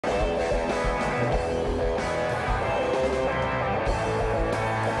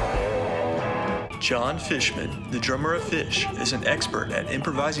Jon Fishman, the drummer of Phish, is an expert at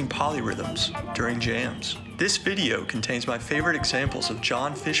improvising polyrhythms during jams. This video contains my favorite examples of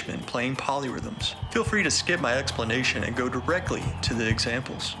Jon Fishman playing polyrhythms. Feel free to skip my explanation and go directly to the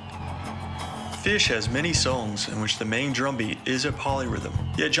examples. Phish has many songs in which the main drum beat is a polyrhythm,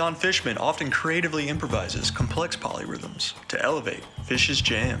 yet Jon Fishman often creatively improvises complex polyrhythms to elevate Phish's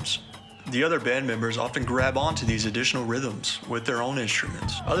jams. The other band members often grab onto these additional rhythms with their own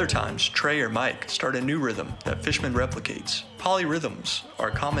instruments. Other times, Trey or Mike start a new rhythm that Fishman replicates. Polyrhythms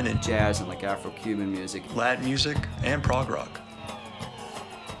are common in jazz and like Afro-Cuban music, Latin music, and prog rock.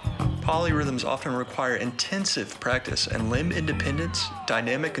 Polyrhythms often require intensive practice and limb independence,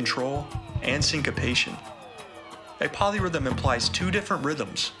 dynamic control, and syncopation. A polyrhythm implies two different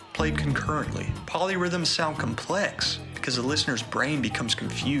rhythms played concurrently. Polyrhythms sound complex because the listener's brain becomes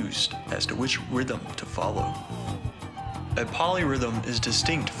confused as to which rhythm to follow. A polyrhythm is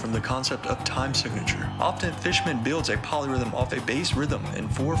distinct from the concept of time signature. Often, Fishman builds a polyrhythm off a bass rhythm in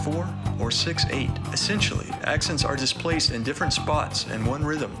 4/4 or 6/8. Essentially, accents are displaced in different spots in one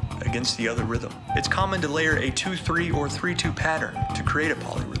rhythm against the other rhythm. It's common to layer a 2/3 or 3/2 pattern to create a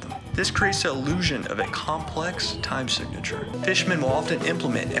polyrhythm. This creates the illusion of a complex time signature. Fishman will often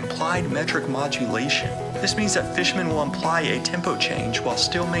implement implied metric modulation. This means that Fishman will imply a tempo change while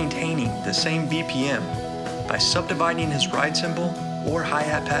still maintaining the same BPM by subdividing his ride cymbal or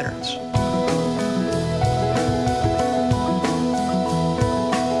hi-hat patterns.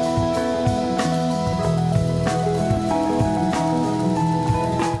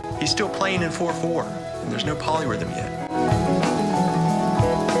 He's still playing in 4/4, and there's no polyrhythm yet.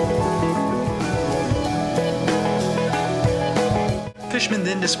 Fishman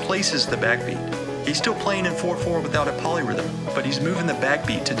then displaces the backbeat. He's still playing in 4/4 without a polyrhythm, but he's moving the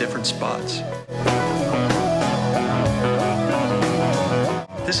backbeat to different spots.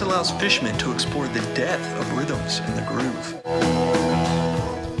 This allows Fishman to explore the depth of rhythms in the groove.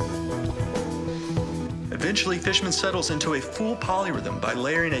 Eventually, Fishman settles into a full polyrhythm by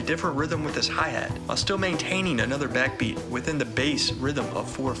layering a different rhythm with his hi-hat, while still maintaining another backbeat within the bass rhythm of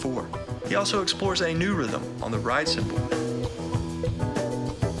 4/4. He also explores a new rhythm on the ride cymbal.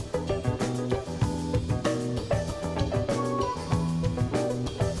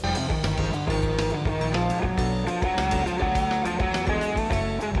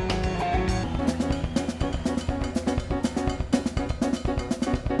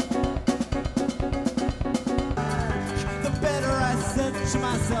 To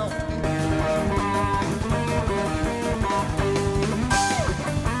myself.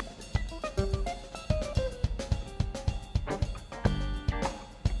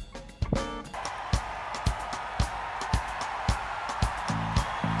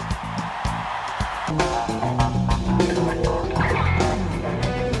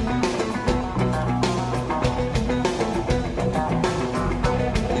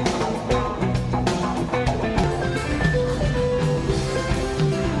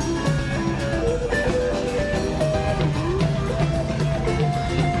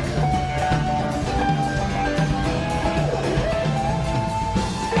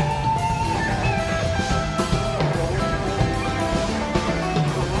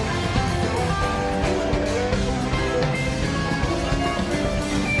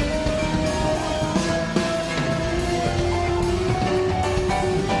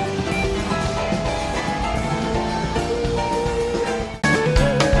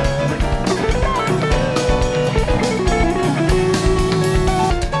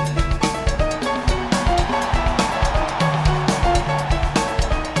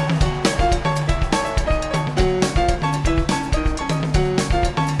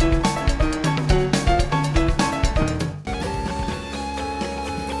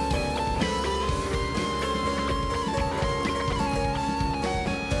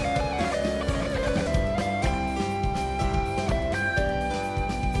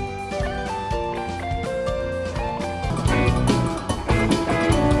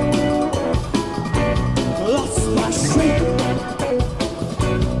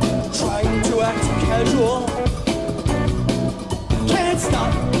 Can't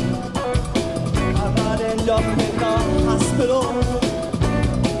stop. I might end up in the hospital,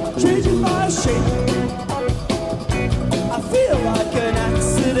 changing my shape. I feel like an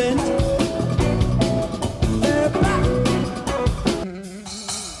accident. They're back.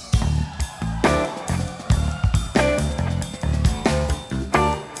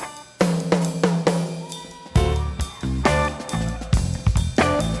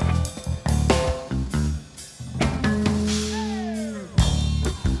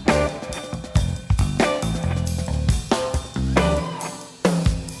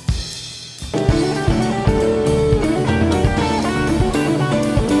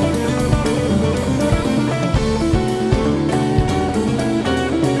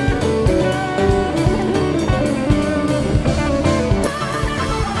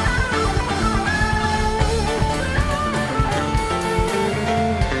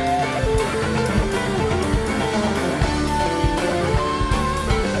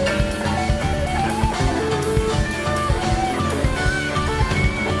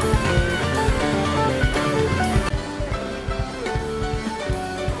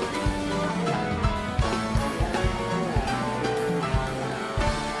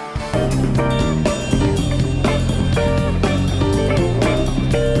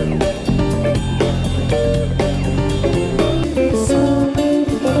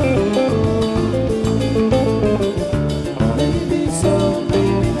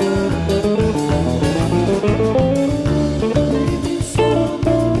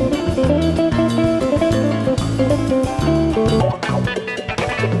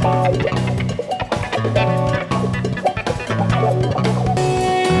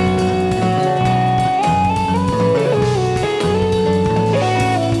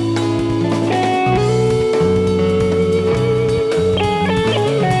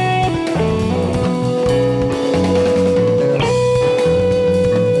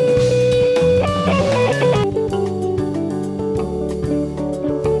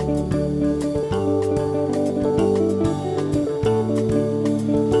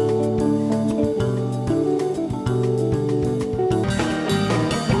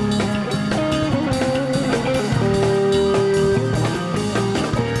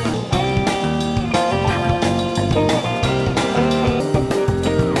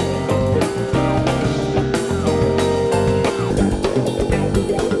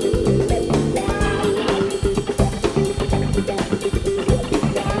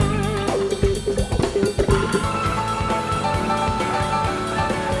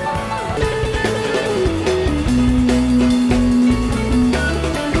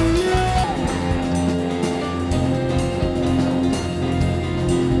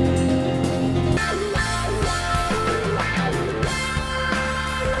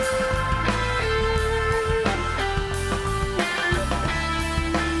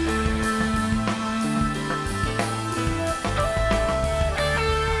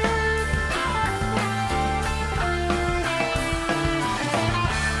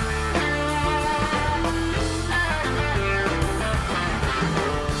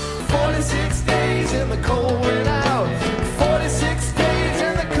 6 days in the cold without